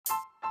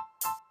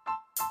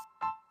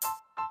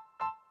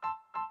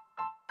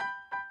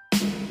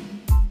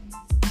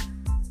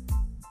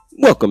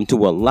Welcome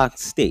to Unlocked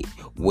State,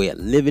 where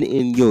living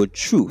in your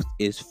truth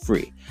is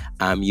free.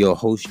 I'm your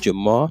host,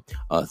 Jamar,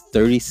 a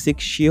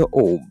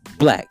 36-year-old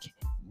black,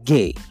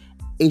 gay,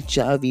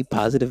 HIV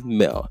positive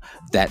male.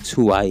 That's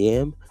who I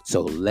am,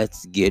 so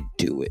let's get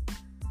to it.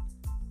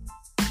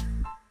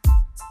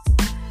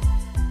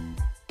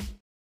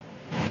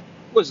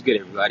 What's good,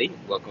 everybody?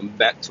 Welcome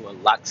back to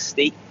Unlocked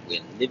State,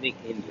 where living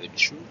in your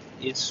truth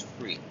is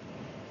free.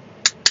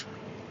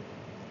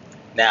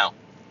 Now,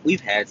 we've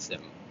had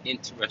some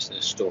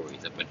interesting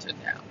stories up until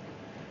now.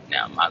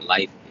 Now, my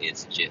life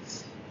is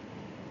just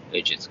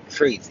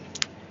crazy.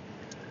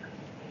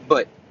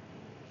 But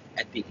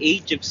at the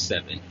age of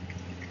 7,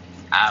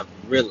 I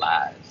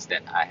realized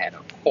that I had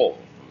a call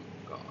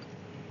from God.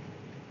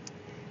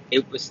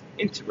 It was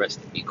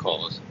interesting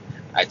because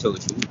I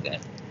told you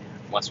that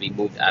once we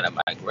moved out of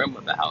my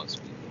grandmother's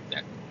house, we moved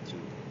back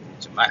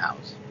to my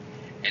house.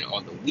 And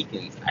on the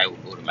weekends, I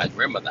would go to my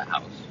grandmother's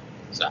house.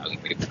 So I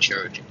would go to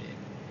church and then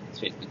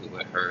spend the weekend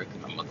with her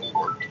because my mother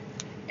worked.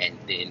 And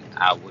then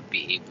I would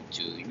be able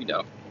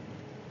to,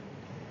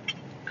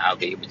 I'll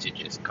be able to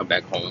just come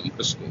back home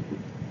for school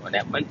on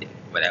that Monday.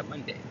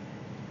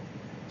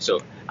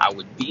 So I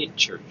would be in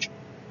church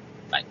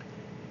like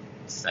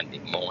Sunday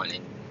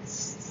morning,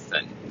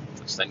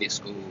 for Sunday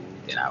school,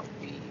 then I'll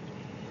be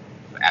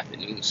for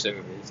afternoon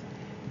service,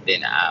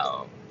 then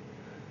I'll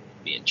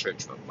be in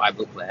church for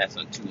Bible class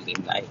on Tuesday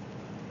night,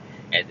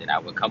 and then I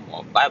would come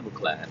on Bible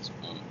class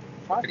on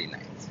Friday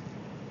nights.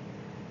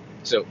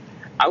 So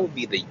I would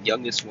be the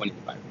youngest one in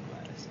Bible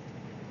class,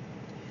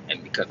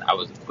 and because I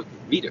was a quick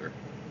reader,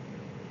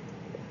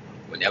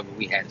 whenever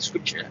we had a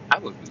scripture, I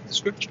would read the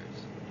scriptures.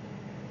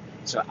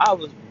 So I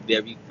was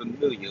very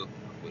familiar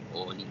with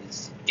all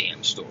these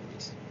damn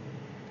stories.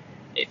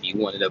 If you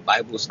wanted a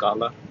Bible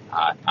scholar,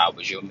 I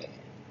was your man.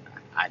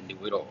 I knew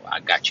it all. I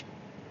got you.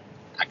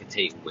 I could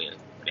tell you where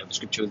whatever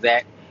scripture was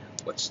at,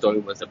 what the story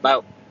was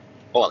about,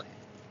 all that.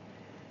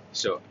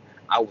 So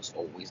I was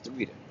always the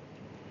reader.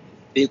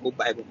 Big old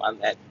Bible in my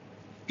lap,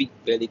 feet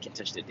barely can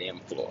touch the damn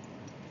floor.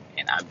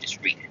 And I'm just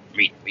reading.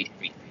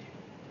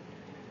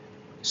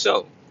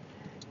 So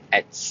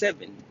at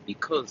 7,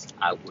 because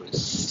I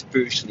was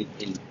spiritually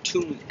in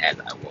tune as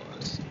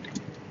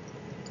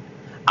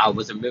I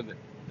was remembering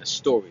a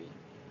story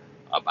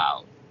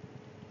about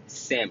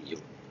Samuel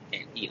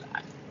and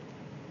Eli.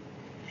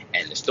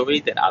 And the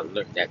story that I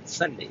learned that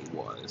Sunday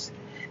was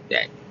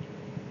that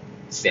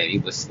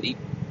Samuel was asleep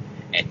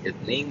and his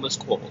name was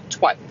called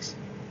twice.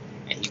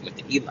 And he went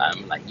to Eli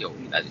and was like, yo,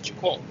 Eli, did you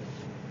call me?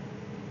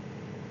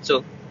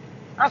 So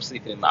I'm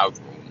sleeping in my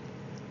room.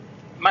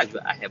 Mind you,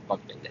 I had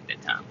bunk beds at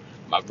that time.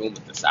 My room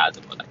was the size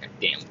of like a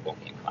damn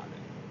walk-in closet.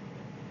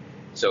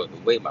 So the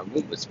way my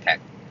room was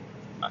packed,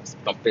 my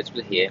bunk beds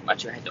were here.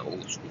 Mind you, I had the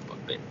old school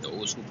bunk bed. The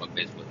old school bunk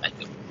beds were like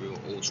the real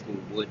old school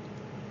wood.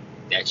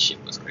 That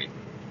shit was crazy.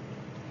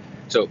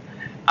 So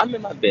I'm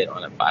in my bed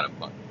on the bottom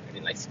bunk. I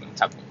didn't like sleeping on the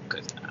top bunk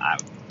because I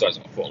thought it was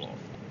gonna fall off.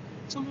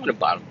 So I'm on the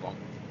bottom bunk,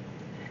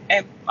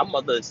 and my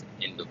mother's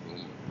in the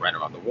room right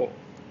around the wall.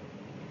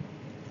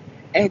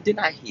 And then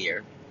I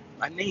hear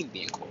my name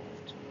being called,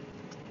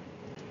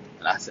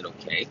 and I said,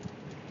 "Okay,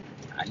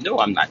 I know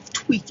I'm not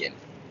tweaking.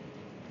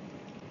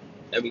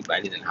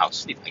 Everybody's in the house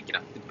sleep. I get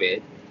out the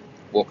bed,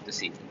 walk to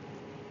see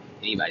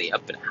anybody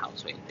up in the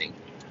house or anything.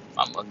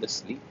 My mother's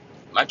asleep.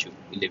 Mind you,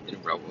 we lived in a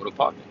railroad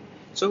apartment,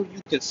 so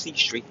you can see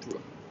straight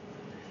through.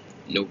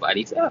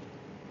 Nobody's up.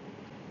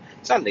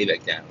 So I lay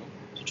back down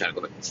to try to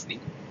go back to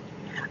sleep.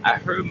 I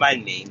heard my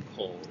name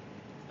called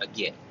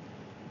again,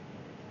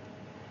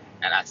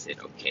 and I said,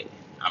 okay,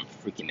 I'm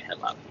freaking the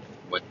hell out here.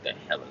 What the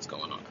hell is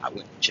going on? I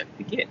went and checked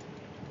again,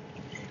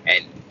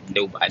 and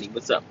nobody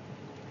was up.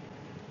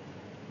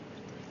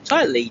 So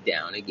I lay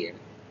down again,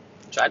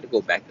 tried to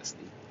go back to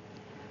sleep.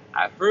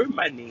 I heard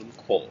my name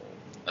called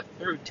a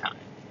third time,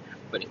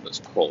 but it was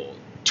called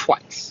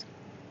twice.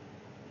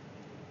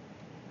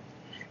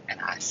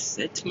 And I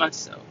said to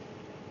myself,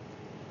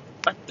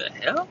 what the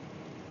hell?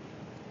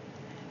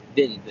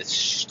 Then the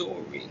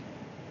story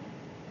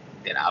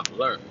that I've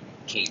learned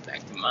came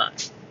back to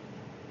mind.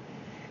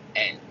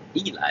 And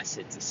Eli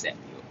said to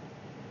Samuel,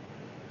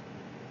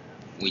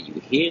 when you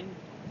hear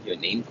your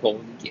name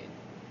called again,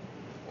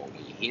 or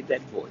when you hear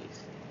that voice,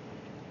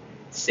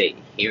 say,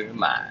 here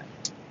am I,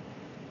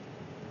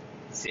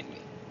 send me.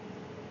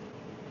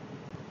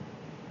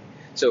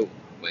 So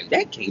when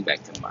that came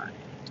back to mind,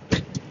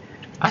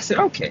 I said,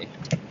 okay.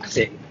 I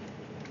said,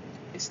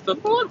 it's the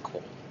Lord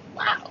calling.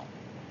 Wow.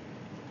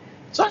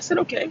 So I said,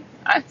 okay.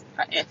 I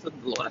answered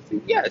the Lord. I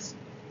said, yes.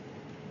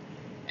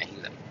 And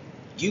he's like,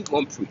 you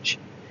gonna preach.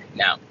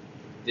 Now,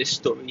 this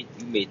story,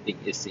 you may think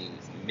it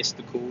seems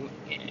mystical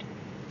and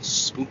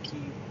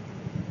spooky,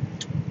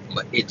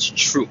 but it's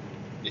true.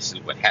 This is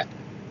what happened.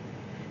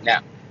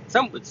 Now,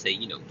 some would say,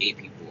 gay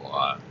people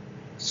are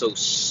so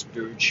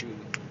spiritual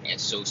and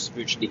so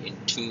spiritually in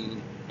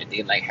tune that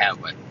they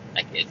have like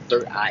their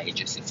third eye it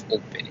just is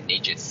open and they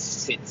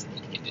just sense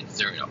and can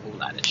discern a whole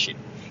lot of shit.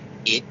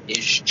 It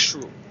is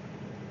true.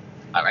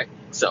 All right.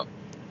 So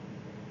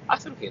I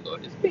said, okay,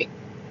 Lord, it's big.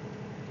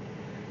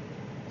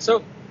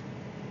 So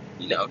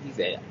He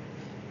said,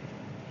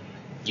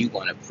 you're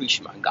going to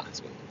preach my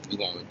gospel. You're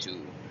going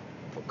to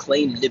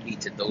proclaim liberty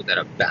to those that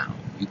are bound.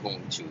 You're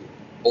going to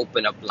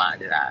open up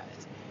blinded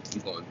eyes.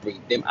 You're going to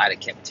bring them out of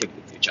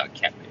captivity which are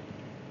captive.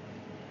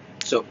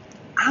 So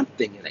I'm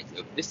thinking like,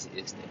 this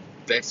is the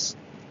best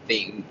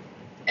thing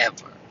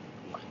ever.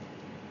 I'm like,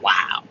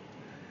 wow,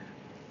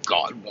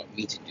 God want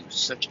me to do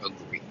such a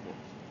great work.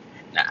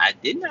 Now, I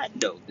did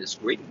not know this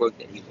great work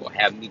that he's going to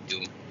have me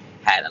do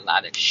had a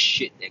lot of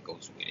shit that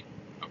goes with it.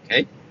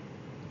 Okay?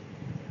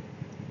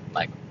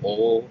 Like,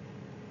 oh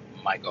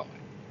my God.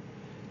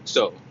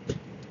 So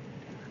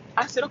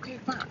I said, okay,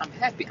 fine. I'm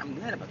happy. I'm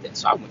glad about that.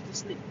 So I went to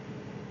sleep.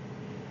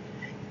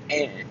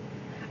 And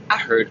I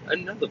heard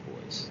another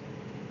voice.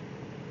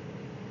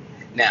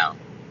 Now,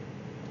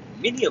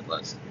 many of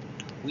us,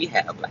 we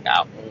have like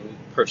our own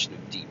personal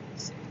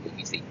demons. And when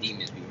we say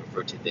demons, we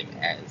refer to them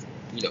as,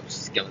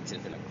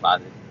 skeletons in a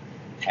closet,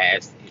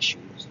 past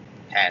issues,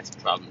 past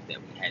problems that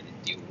we had to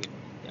deal with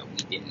that we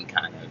didn't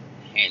kind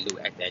of handle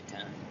at that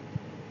time.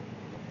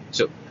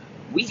 So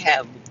we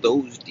have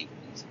those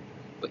demons,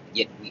 but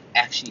yet we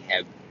actually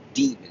have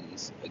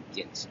demons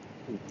against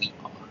who we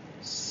are,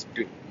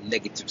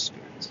 negative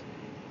spirits.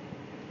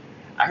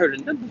 I heard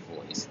another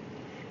voice,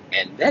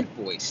 and that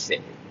voice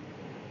said,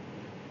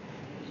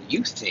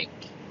 you think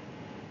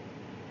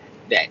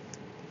that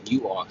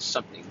you are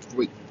something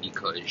great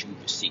because you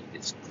received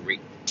this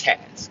great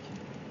task.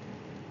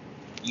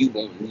 You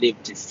won't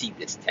live to see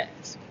this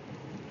task.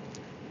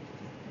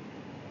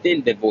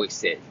 Then the voice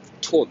said,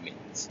 torment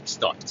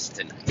starts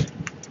tonight.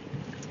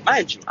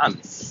 Mind you,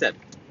 I'm 7.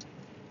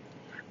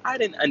 I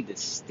didn't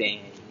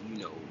understand,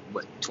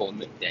 what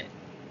torment that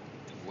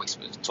the voice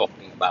was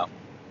talking about.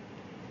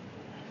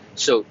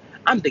 So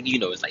I'm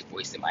thinking, it's like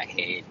voice in my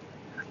head.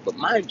 But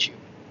mind you,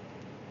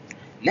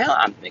 now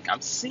I'm thinking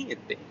I'm seeing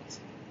things.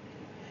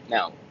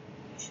 Now,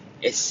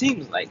 it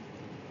seems like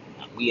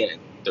we in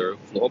a 3rd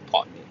floor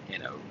apartment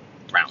in a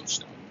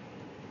brownstone.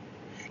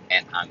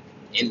 And I'm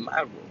in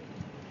my room.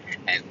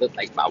 And it looks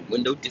like my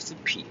window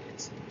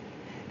disappears.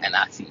 And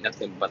I see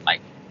nothing but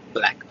like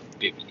black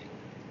oblivion.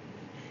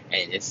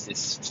 And it's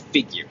this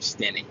figure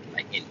standing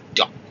like in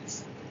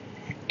darkness.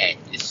 And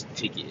this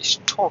figure is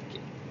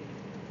talking.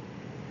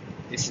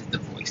 This is the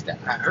voice that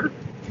I heard.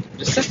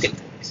 The second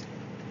voice.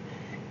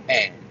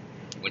 And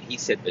when he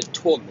said the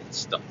torment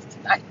starts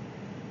tonight,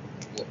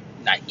 well,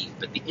 not he,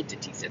 but the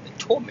entity said the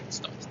torment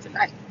starts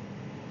tonight,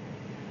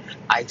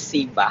 I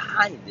see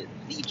behind it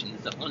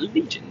legions upon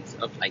legions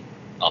of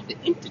the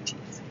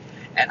entities.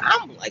 And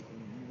I'm like,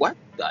 what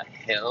the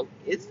hell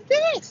is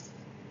this?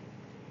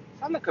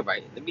 So I'm like, all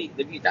right, let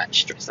me not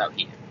stress out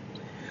here.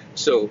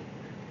 So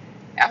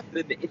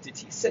after the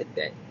entity said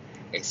that,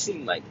 it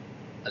seemed like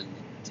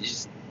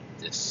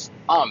this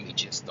army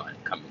just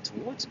started coming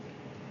towards me.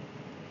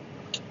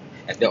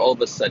 And then all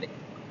of a sudden,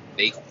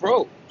 they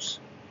froze.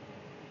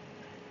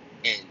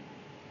 And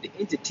the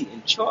entity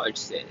in charge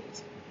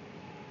says,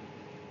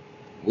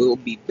 we'll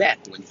be back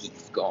when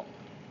he's gone.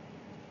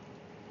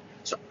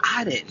 So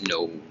I didn't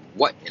know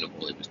what in the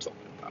world he was talking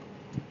about.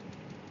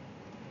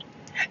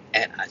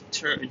 And I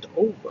turned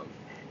over,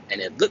 and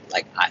it looked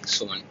like I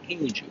saw an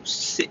angel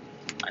sitting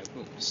in my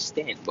room,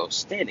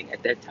 standing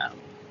at that time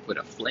with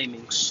a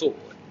flaming sword.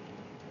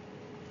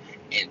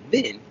 And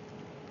then,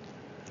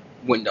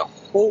 when the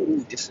hole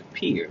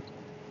disappeared,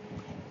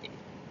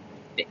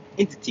 the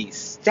entity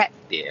sat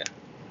there,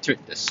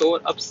 turned the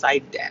sword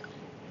upside down,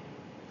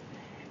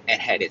 and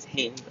had his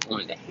hand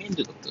on the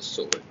handle of the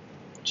sword,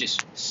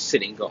 just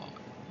sitting guard.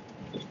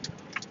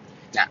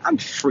 Now, I'm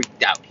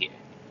freaked out here.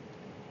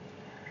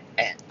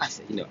 And I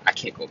said, I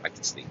can't go back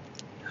to sleep.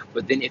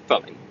 But then it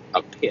felt like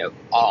a pair of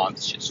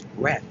arms just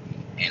grabbed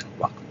me and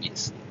rocked me to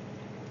sleep.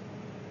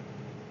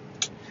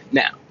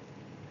 Now,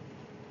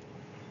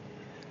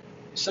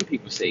 some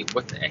people say,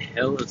 what the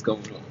hell is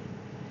going on?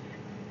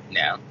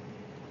 Now,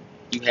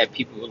 you have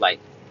people like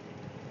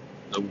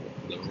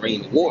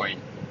Lorraine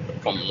Warren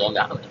from Long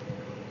Island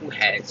who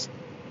has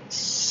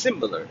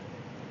similar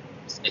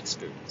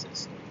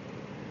experiences.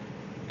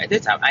 At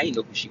that time, I didn't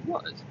know who she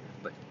was,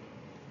 but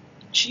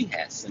she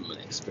has similar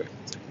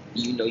experiences.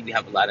 You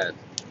have a lot of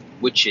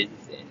witches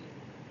and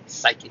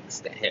psychics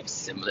that have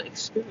similar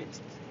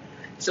experiences.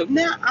 So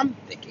now I'm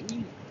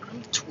thinking,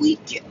 I'm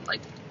tweaking.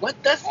 Like,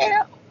 what the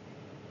hell?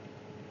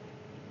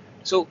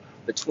 So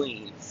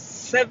between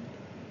 7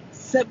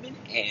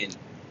 and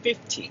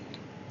 15,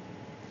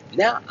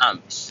 now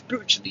I'm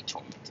spiritually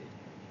tormented,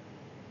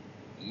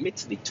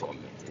 mentally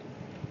tormented,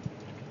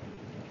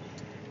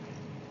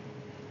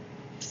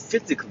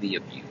 physically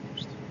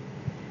abused.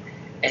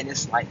 And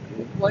it's like,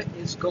 what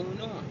is going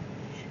on?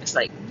 It's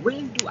like,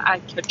 when do I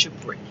catch a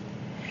break?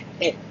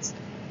 And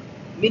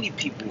many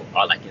people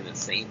are like in the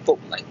same boat.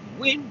 Like,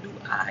 when do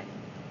I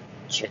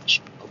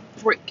catch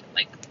a break?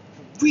 Like,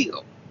 for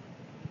real.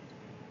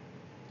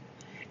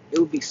 It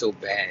would be so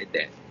bad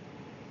that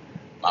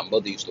my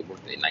mother used to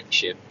work the night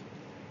shift.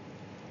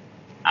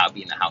 I'll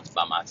be in the house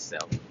by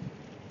myself.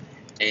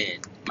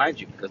 And mind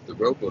you, because the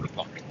railroad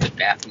apartment, the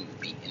bathroom would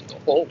be in the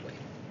hallway.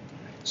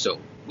 So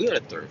we're on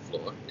the third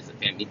floor. There's a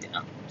family down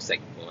on the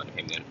second floor, and the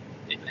family,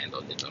 the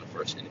landlord lives on the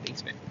first in the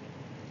basement.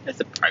 It's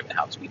a private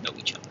house. We know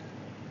each other.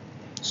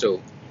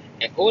 So,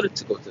 in order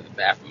to go to the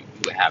bathroom,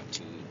 you would have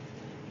to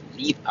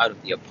leave out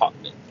of the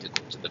apartment to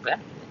go to the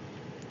bathroom.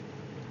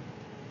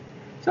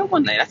 So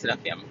one night I said,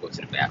 okay, I'm gonna go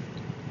to the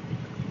bathroom.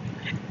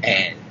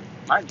 And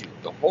mind you,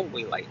 the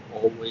hallway light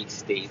always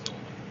stays on.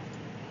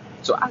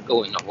 So I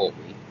go in the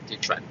hallway to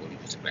try to go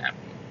use the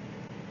bathroom.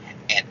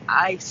 And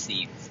I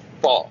see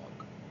fog.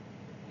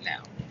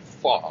 Now,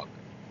 fog,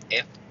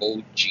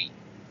 F-O-G,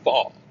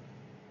 fog,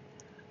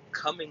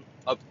 coming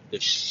up the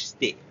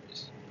stairs.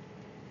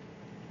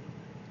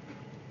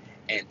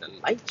 And the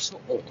lights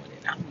are on.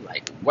 And I'm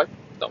like, what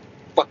the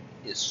fuck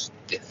is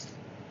this?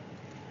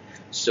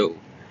 So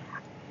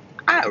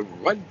I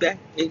run back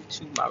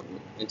into my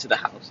room, into the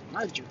house.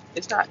 Mind you,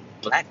 it's not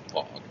black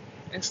fog.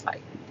 It's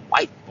like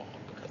white fog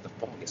because the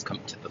fog is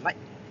coming to the light.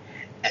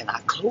 And I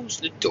close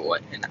the door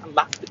and I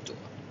lock the door.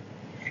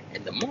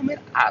 And the moment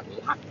I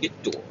lock the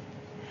door,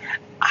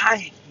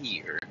 I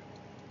hear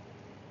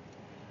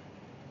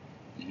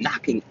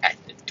knocking at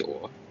the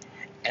door,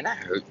 and I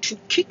heard two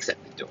kicks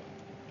at the door.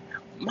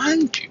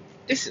 Mind you,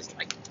 this is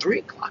like 3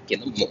 o'clock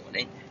in the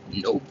morning.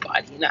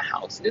 Nobody in the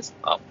house is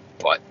up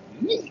but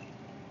me.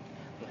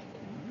 Like,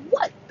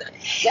 what the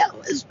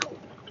hell is going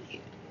on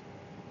here?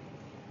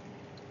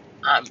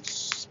 I'm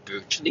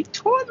spiritually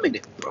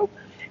tormented, bro.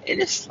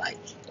 And it's like,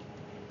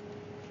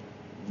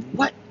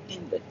 what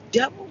in the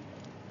devil?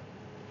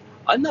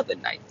 Another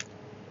night.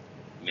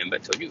 Remember I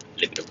told you,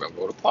 live in a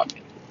railroad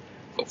apartment.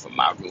 Go from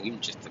my room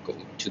just to go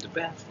to the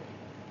bathroom.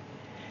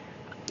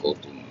 I go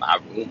through my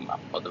room, my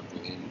mother's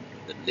room,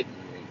 the living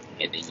room,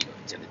 and then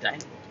to the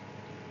dining room.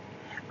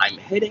 I'm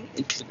heading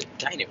into the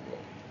dining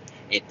room,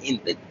 and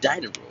in the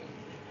dining room,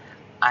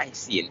 I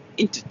see an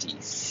entity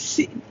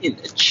sitting in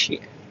a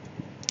chair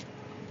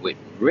with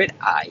red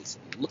eyes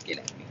looking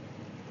at me.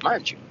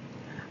 Mind you,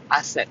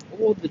 I set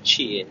all the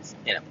chairs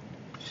in a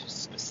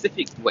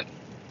specific way.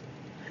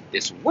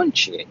 This one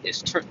chair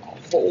is turned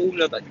a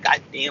whole other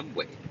goddamn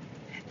way,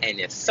 and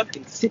there's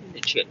something sitting in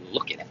the chair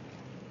looking at me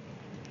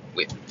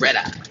with red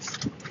eyes.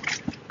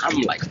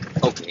 I'm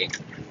like, okay,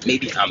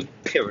 maybe I'm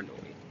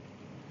paranoid.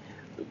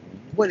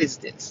 What is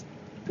this?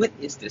 What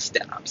is this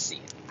that I'm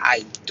seeing?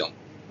 I don't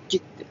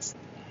get this.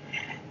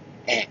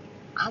 And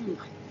I'm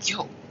like,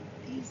 yo,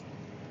 these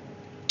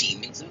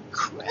demons are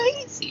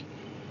crazy.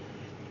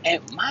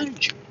 And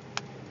mind you,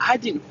 I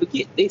didn't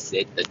forget they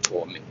said the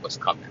torment was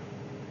coming.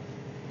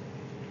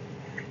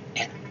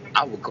 And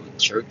I would go to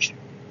church,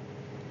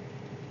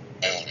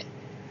 and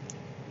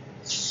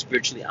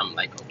spiritually I'm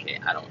like, okay,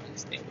 I don't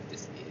understand what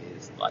this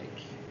is. Like,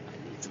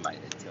 I need somebody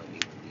to tell me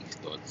what these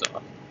thoughts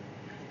are.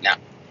 Now,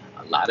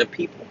 a lot of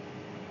people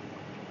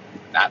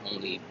not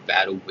only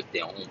battle with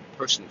their own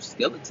personal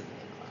skeletons in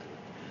their life,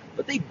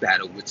 but they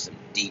battle with some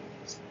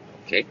demons,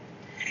 okay?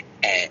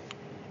 And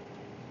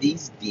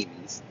these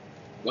demons,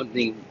 one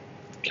thing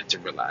you got to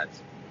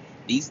realize,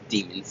 these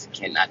demons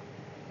cannot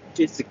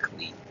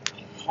physically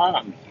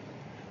harm you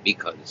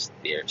because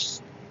they're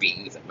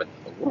beings of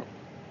another world.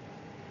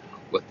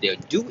 What they'll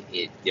do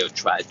is they'll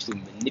try to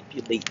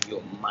manipulate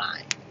your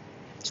mind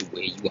to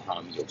where you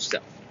harm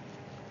yourself,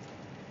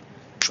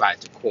 try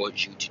to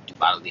cause you to do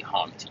bodily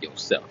harm to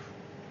yourself.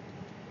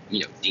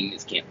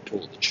 Demons can't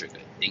pull the trigger.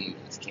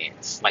 Demons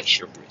can't slice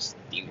your wrist.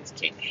 Demons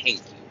can't hang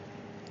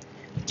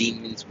you.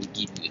 Demons will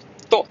give you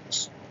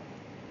thoughts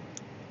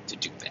to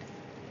do that.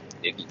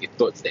 They'll give you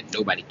thoughts that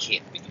nobody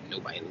cares for you,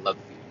 nobody loves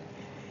you,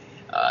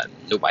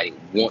 nobody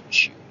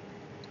wants you,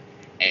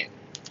 and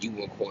you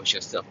will cause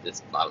yourself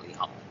this bodily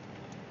harm.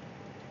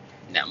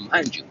 Now,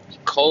 mind you,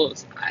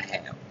 because I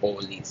have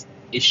all these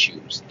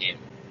issues and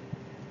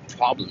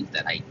problems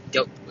that I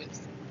dealt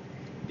with,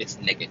 this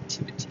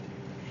negativity,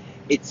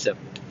 it's a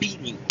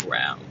feeding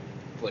ground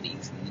for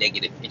these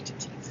negative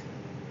entities.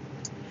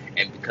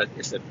 And because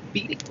it's a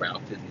feeding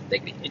ground for these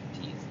negative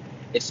entities,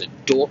 it's a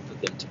door for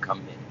them to come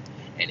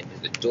in. And if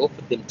it's a door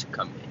for them to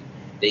come in,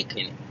 they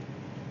can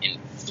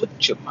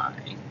inflict your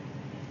mind,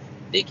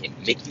 they can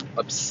make you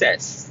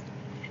obsess,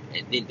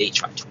 and then they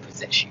try to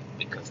possess you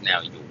because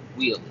now your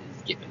will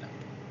is given up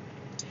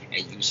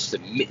and you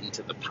submitting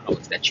to the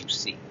powers that you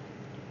see.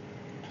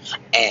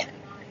 And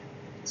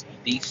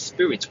these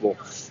spirits will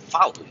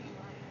follow you.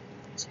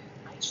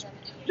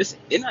 Listen,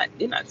 they're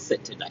not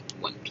set to like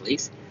one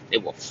place. They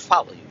will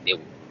follow you. They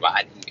will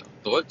ride in your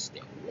thoughts.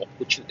 They'll walk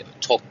with you. They'll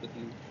talk with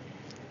you.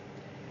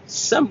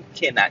 Some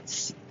cannot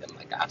see them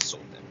like I saw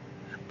them,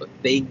 but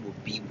they will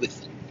be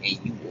with you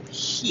and you will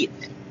hear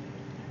them.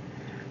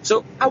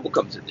 So I will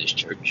come to this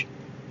church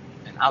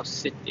and I'll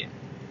sit there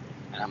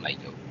and I'm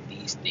like, yo,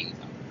 these things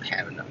are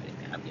paranoid.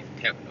 I'm getting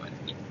paranoid.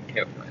 I'm getting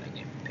paranoid. I'm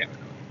getting paranoid.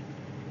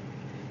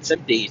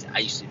 Some days I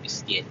used to be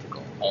scared to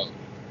go home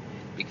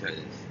because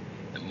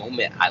the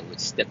moment I would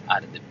step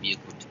out of the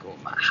vehicle to go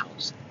in my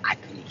house, I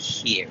could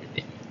hear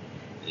them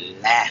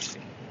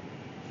laughing.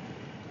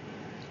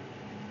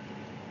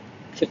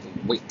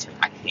 Couldn't wait till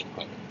I came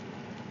home.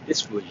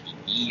 This was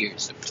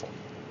years of torment.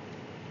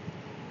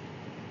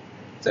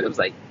 So it was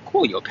like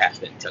call your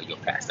pastor and tell your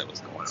pastor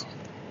what's going on.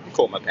 You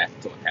call my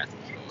pastor, tell my pastor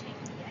what's going on.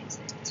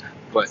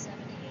 But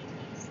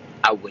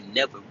I would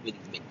never really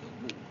make no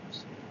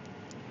moves.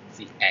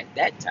 See, at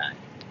that time,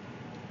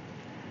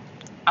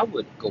 I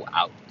would go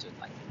out to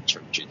like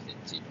churches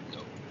and to,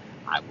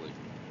 I would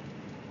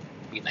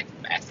be like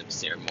massive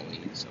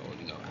ceremonies, or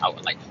I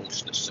would like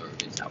host a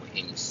service, I would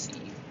MC,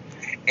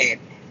 and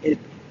it,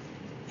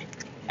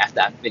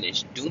 after I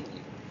finished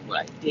doing what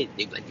I did,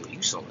 they'd be like, "Yo,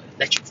 you so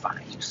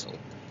electrifying,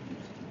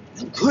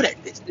 you good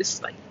at this. This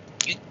is like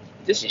you,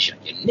 this is your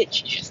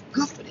niche. You're just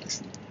good for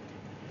this."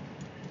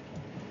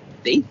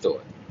 They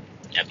thought,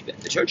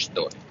 the church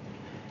thought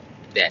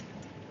that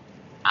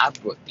I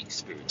brought these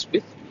spirits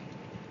with me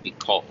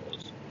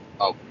because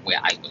of where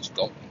I was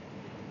going.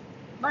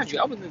 Mind you,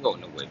 I wasn't going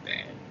nowhere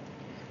bad.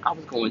 I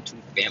was going to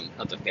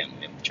other family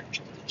member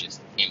churches to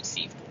just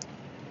MC for.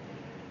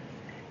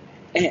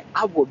 And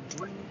I would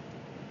bring,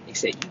 they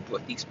said, "You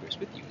brought these spirits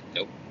with you."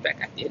 No, in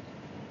fact, I didn't.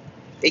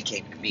 They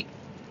came to me.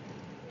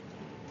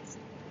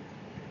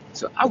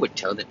 So I would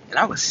tell them, and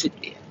I would sit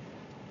there,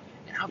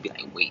 and I would be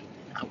like waiting,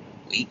 and I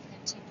would wait.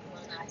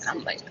 And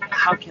I'm like,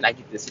 how can I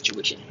get this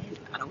situation handled?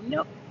 I don't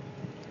know.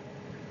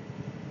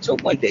 So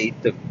one day,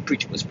 the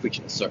preacher was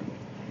preaching a sermon.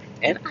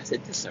 And I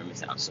said, "This sermon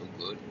sounds so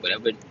good."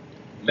 Whatever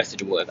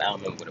message it was, I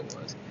don't remember what it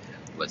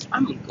was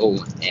I'm gonna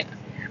go, and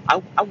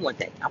I want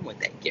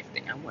that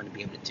gifting. I want to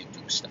be able to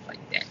do stuff like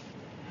that.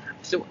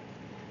 So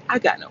I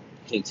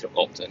came to the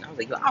altar, and I was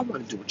like, "Yo, I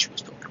want to do what you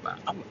was talking about.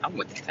 I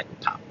want that type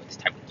of power, this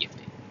type of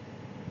gifting."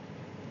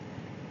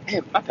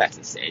 And my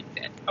pastor said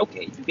that,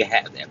 "Okay, you can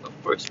have that, but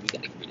first we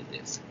gotta get rid of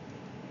this."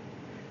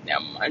 Now,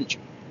 mind you,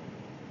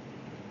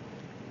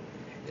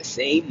 the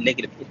same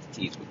negative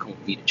entities would come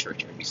with me to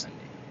church every Sunday.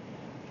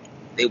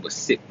 They would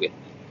sit with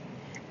me,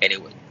 and they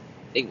would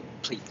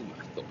play through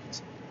my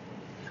thoughts.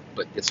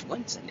 But this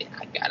one Sunday,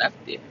 I got up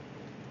there,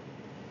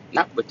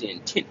 not with the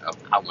intent of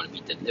I want to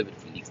be delivered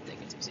from these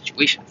negative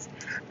situations.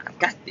 I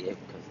got there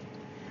because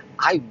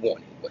I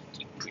wanted what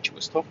the preacher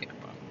was talking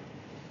about.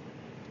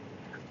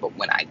 But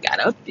when I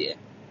got up there,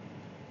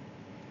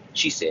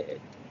 she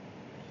said,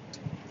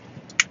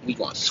 "We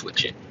gonna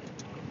switch it."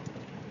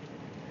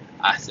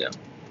 I said,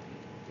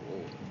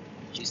 "Oh."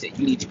 She said,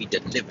 "You need to be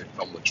delivered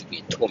from what you're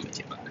being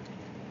tormented by."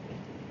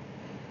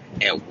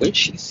 And when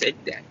she said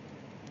that,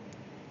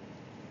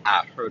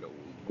 I heard a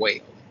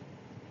wail.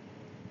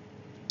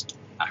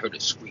 I heard a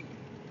scream.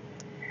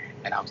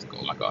 And I was like,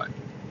 "Oh my God,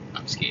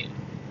 I'm scared.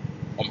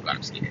 Oh my God,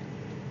 I'm scared."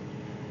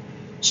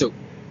 So,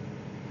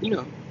 you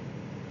know,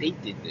 they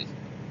did the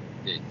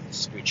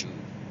spiritual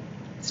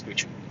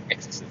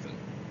exorcism,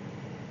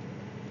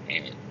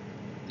 and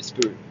the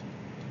spirit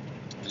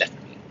left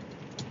me.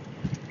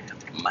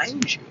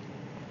 Mind you,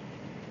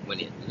 when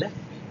it left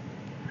me,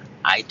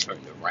 I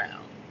turned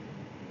around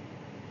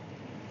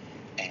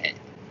and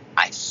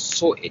I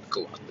saw it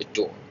go out the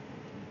door.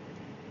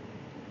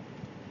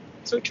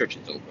 So church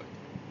is over.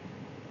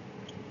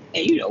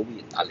 And we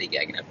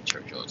lollygagging at the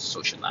church or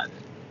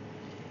socializing.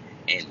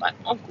 And my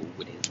uncle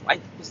with his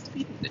wife was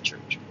leaving the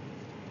church.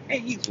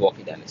 And he's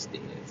walking down the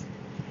stairs.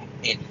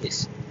 And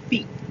his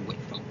feet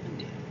went from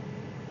under him.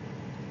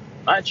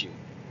 Mind you,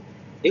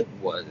 it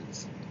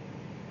was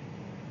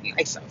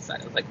nice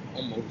outside. It was like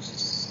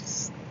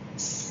almost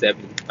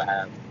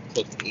 75,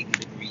 close to 80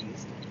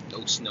 degrees.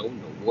 No snow,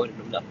 no water,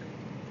 no nothing.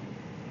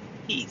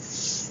 He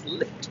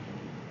slipped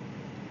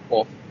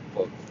off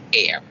of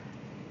air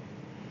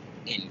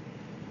and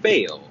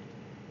fell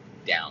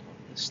down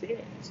the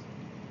stairs.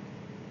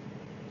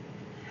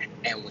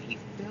 And when he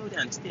fell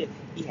downstairs,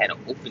 he had an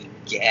open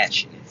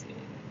gash in his head.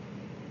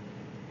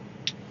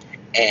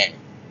 And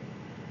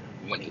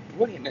when they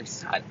brought him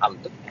inside, I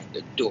looked at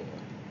the door,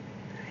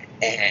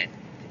 and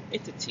the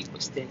entity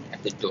was standing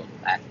at the door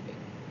laughing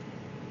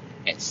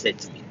and said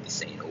to me,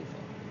 "This ain't over.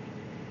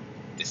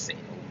 This ain't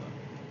over."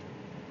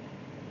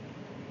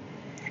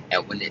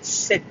 And when it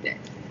said that,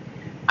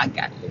 I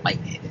got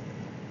lightheaded.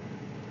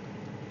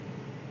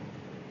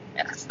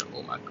 And I said,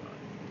 "Oh my God,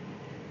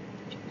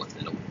 it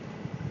wasn't over."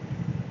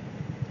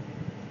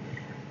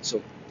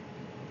 So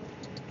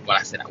when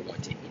I said I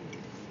wanted to end it,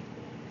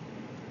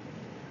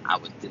 I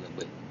was dealing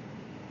with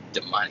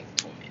demonic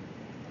torment,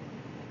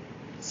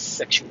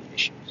 sexual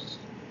issues,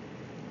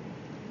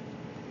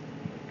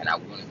 and I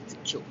wanted to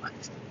kill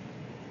myself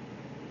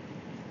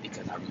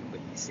because I remember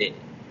he said,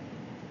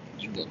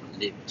 "You won't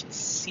live to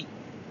see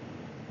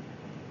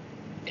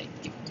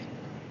that gifting."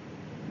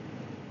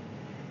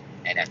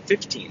 And at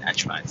 15, I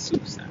tried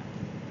suicide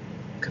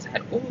because I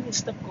had all this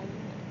stuff going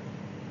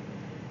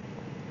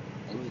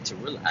on, only to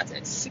realize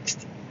at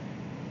 16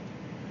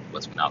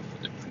 was when I was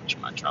supposed to preach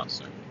my trial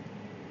sermon.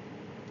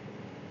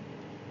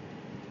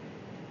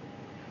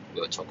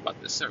 We'll talk about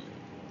the sermon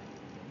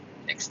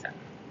next time.